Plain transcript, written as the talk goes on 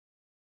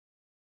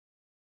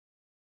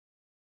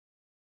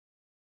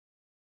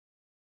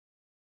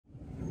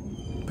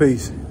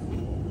Peace.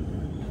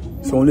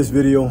 So in this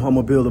video, I'm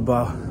gonna build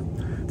about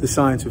the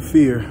science of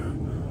fear,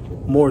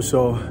 more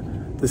so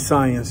the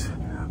science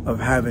of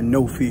having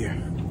no fear.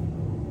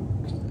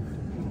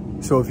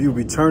 So if you're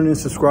returning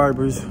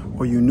subscribers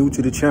or you're new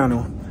to the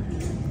channel,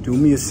 do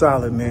me a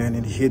solid, man,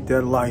 and hit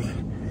that like,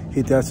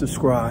 hit that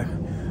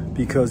subscribe,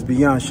 because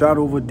beyond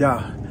shadow of a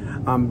doubt,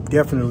 I'm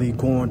definitely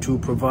going to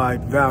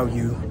provide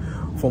value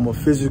from a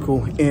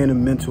physical and a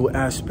mental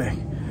aspect.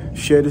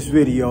 Share this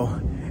video,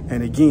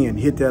 and again,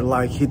 hit that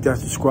like, hit that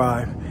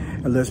subscribe,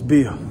 and let's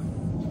build.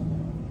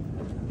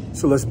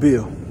 So let's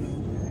build.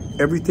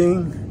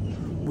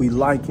 Everything we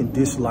like and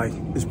dislike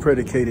is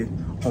predicated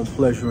on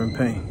pleasure and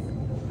pain,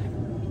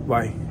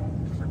 right?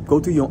 Go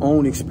through your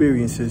own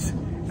experiences,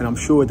 and I'm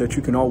sure that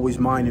you can always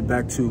mind it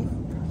back to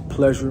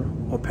pleasure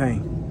or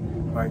pain,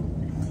 right?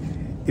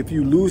 If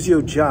you lose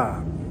your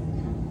job,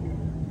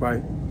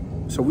 right?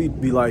 So we'd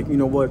be like, you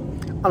know what?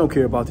 I don't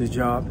care about this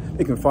job.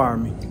 They can fire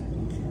me.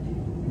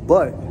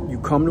 But you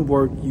come to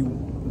work,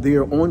 you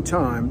there on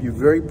time, you're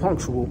very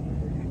punctual,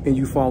 and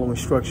you follow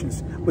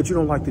instructions, but you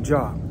don't like the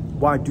job.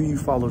 Why do you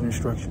follow the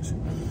instructions?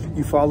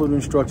 You follow the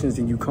instructions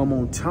and you come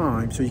on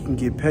time so you can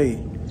get paid,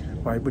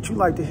 right? But you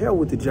like the hell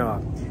with the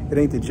job. It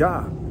ain't the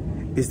job.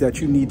 It's that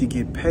you need to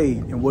get paid.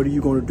 And what are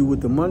you going to do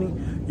with the money?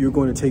 You're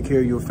going to take care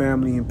of your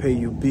family and pay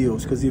your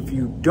bills. Because if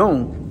you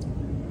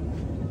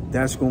don't,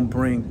 that's going to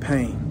bring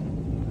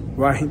pain,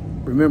 right?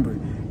 Remember,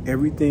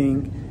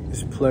 everything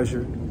is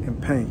pleasure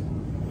and pain.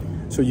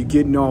 So you're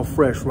getting all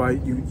fresh, right?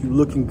 You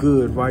looking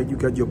good, right? You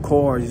got your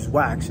car, it's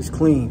waxed, it's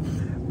clean,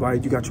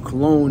 right? You got your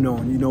cologne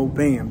on, you know,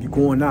 bam, you're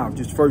going out,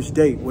 just first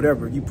date,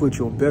 whatever. You put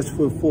your best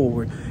foot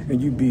forward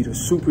and you be the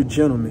super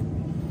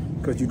gentleman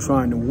because you're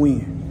trying to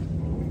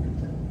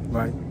win,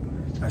 right?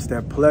 That's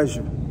that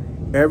pleasure.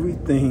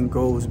 Everything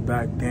goes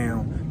back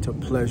down to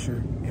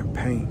pleasure and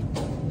pain.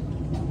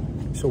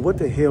 So what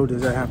the hell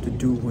does that have to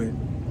do with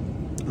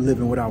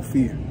living without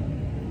fear?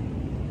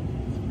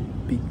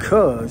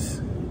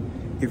 Because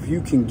if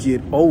you can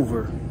get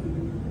over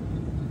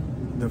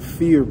the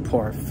fear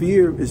part,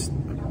 fear is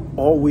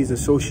always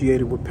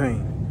associated with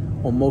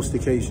pain on most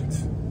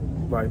occasions,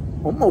 right?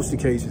 On most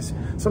occasions.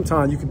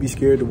 Sometimes you could be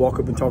scared to walk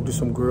up and talk to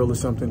some girl or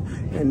something,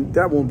 and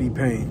that won't be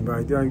pain,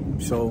 right?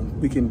 So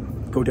we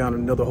can go down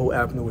another whole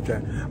avenue with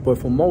that. But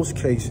for most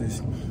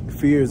cases,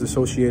 fear is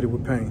associated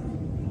with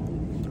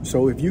pain.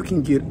 So if you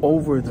can get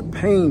over the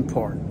pain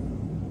part,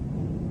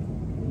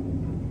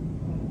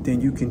 then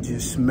you can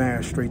just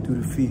smash straight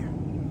through the fear.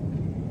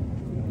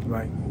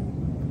 Right.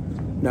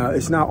 Now,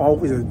 it's not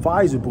always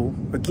advisable.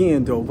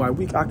 Again, though,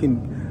 right? I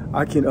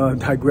can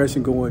digress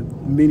and go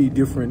in many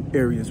different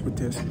areas with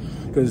this,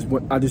 because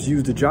I just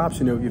use the job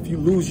scenario. If you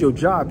lose your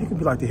job, you can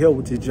be like, the hell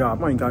with this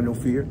job. I ain't got no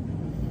fear,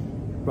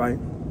 right?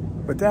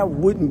 But that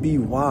wouldn't be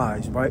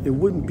wise, right? It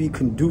wouldn't be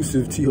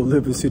conducive to your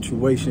living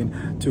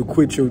situation to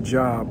quit your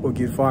job or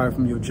get fired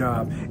from your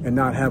job and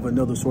not have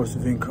another source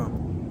of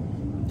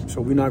income.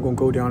 So we're not going to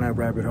go down that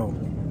rabbit hole.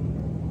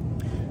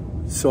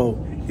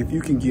 So if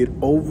you can get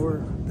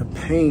over the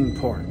pain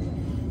part,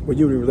 when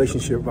you're in a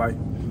relationship, right,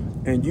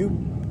 and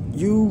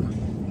you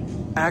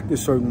act a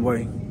certain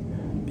way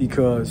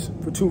because,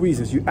 for two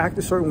reasons. You act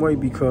a certain way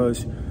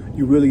because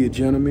you're really a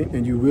gentleman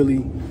and you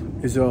really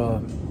is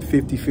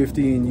 50-50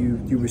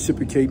 and you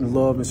reciprocate in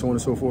love and so on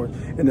and so forth.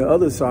 And the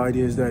other side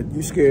is that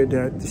you're scared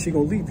that she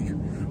gonna leave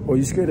you, or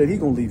you're scared that he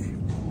gonna leave you.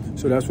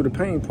 So that's where the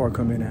pain part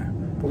come in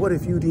at. But what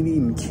if you didn't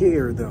even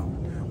care, though?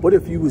 What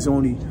if you was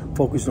only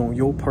focused on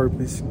your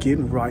purpose,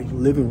 getting right,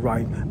 living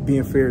right,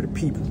 being fair to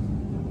people?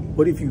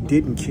 What if you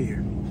didn't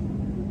care,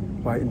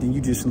 right? And then you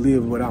just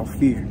lived without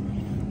fear,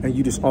 and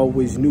you just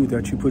always knew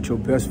that you put your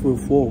best foot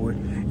forward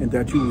and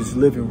that you was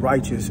living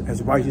righteous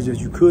as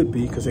you could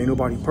be, because ain't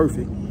nobody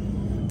perfect,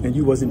 and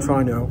you wasn't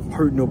trying to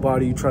hurt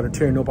nobody, you try to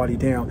tear nobody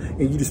down,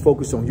 and you just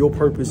focused on your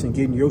purpose and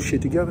getting your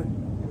shit together.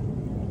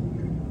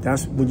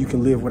 That's when you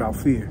can live without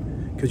fear,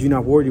 because you're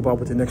not worried about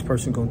what the next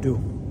person gonna do,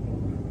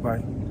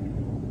 right?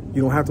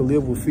 You don't have to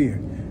live with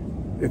fear.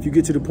 If you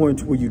get to the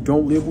point where you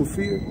don't live with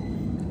fear,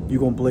 you're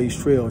going to blaze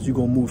trails. You're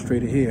going to move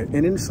straight ahead.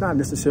 And then it's not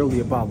necessarily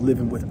about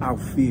living without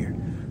fear,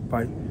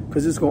 right?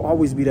 Because it's going to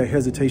always be that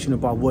hesitation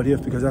about what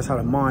if, because that's how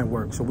the mind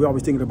works. So we're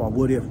always thinking about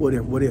what if, what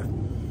if, what if.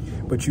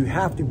 But you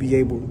have to be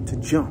able to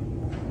jump.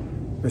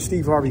 And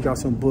Steve Harvey got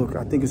some book,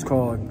 I think it's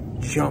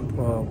called Jump,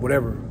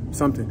 whatever,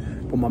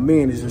 something. But my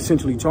man is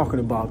essentially talking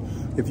about,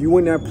 if you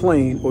in that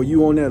plane or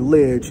you on that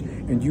ledge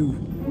and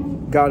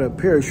you got a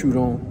parachute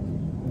on,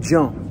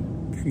 jump.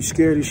 You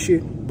scared as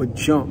shit, but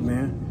jump,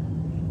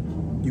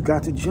 man. You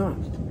got to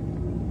jump,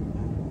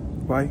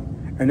 right?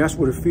 And that's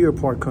where the fear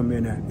part come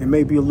in at. It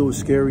may be a little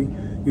scary,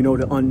 you know,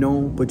 the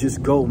unknown, but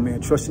just go, man.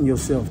 Trust in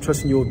yourself,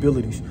 trust in your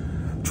abilities,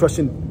 trust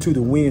into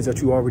the wins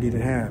that you already did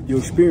have. Your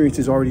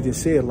experiences already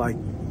just said, like,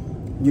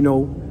 you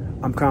know,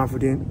 I'm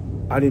confident.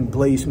 I didn't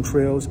blaze some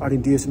trails. I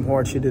didn't did some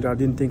hard shit that I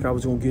didn't think I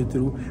was gonna get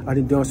through. I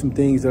didn't done some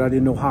things that I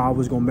didn't know how I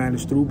was gonna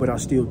manage through, but I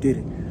still did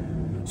it.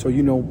 So,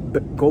 you know,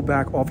 go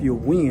back off your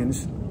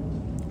wins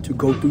to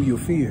go through your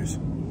fears,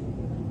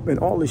 Man,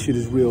 all this shit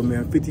is real,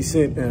 man. 50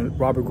 Cent and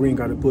Robert Greene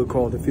got a book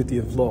called The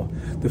 50th Law.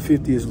 The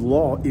 50th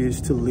law is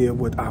to live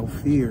without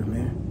fear,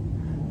 man.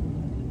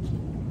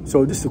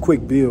 So this is a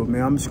quick build,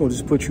 man. I'm just going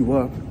to put you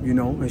up, you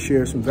know, and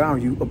share some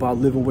value about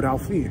living without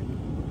fear,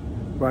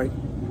 right?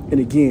 And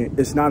again,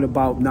 it's not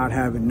about not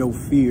having no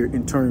fear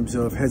in terms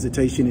of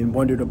hesitation and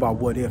wondering about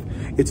what if.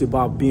 It's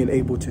about being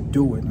able to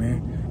do it,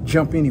 man.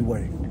 Jump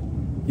anyway.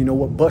 You know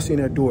what? Bust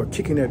in that door,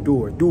 kick in that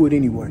door, do it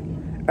anyway.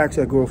 Ask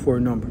that girl for a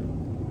number.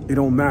 It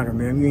don't matter,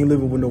 man. You ain't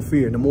living with no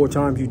fear. The more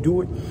times you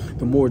do it,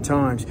 the more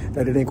times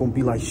that it ain't going to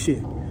be like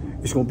shit.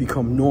 It's going to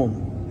become normal.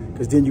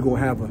 Because then you're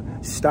going to have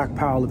a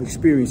stockpile of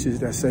experiences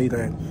that say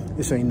that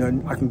this ain't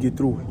nothing, I can get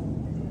through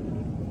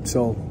it.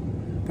 So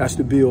that's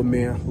the build,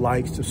 man.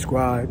 Like,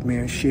 subscribe,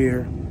 man,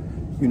 share,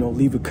 you know,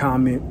 leave a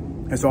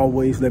comment. As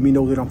always, let me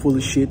know that I'm full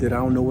of shit, that I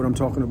don't know what I'm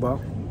talking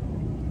about.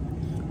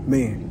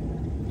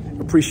 Man,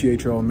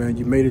 appreciate y'all, man.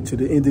 You made it to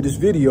the end of this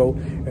video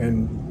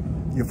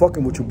and you're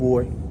fucking with your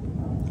boy.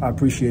 I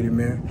appreciate it,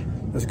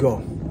 man. Let's go.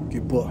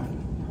 Get buck.